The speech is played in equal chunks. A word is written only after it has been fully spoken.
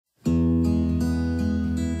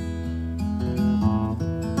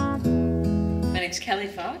name's Kelli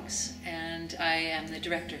Fox, and I am the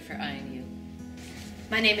director for IMU.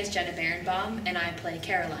 My name is Jenna Berenbaum, and I play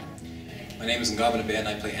Caroline. My name is Nagbo and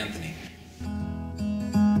I play Anthony.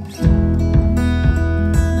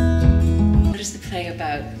 What is the play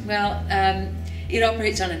about? Well, it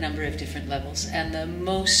operates on a number of different levels, and the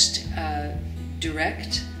most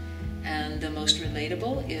direct and the most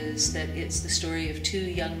relatable is that it's the story of two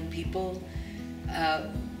young people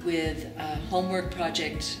with a homework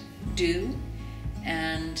project due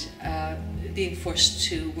and being forced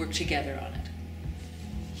to work together on it.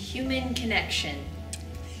 Human connection.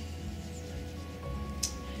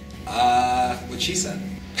 What she said.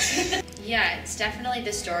 Yeah, it's definitely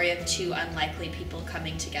the story of two unlikely people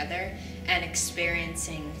coming together and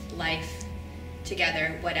experiencing life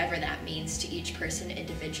together, whatever that means to each person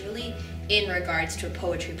individually, in regards to a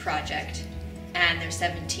poetry project. And they're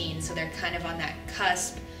 17, so they're kind of on that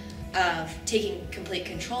cusp of taking complete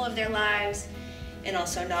control of their lives and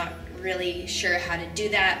also not really sure how to do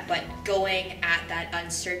that, but going at that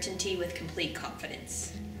uncertainty with complete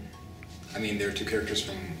confidence. I mean, there are two characters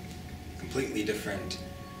from completely different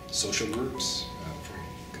social groups, from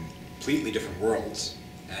completely different worlds,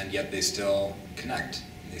 and yet they still connect.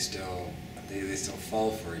 They still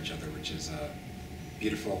fall for each other, which is a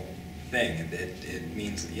beautiful thing. It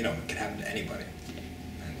means that, it can happen to anybody.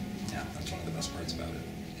 And yeah, that's one of the best parts about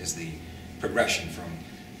it, is the progression from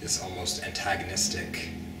this almost antagonistic,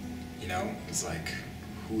 it's like,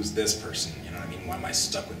 who's this person? You know what I mean? Why am I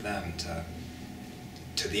stuck with them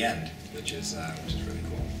to the end, which is really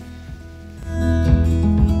cool.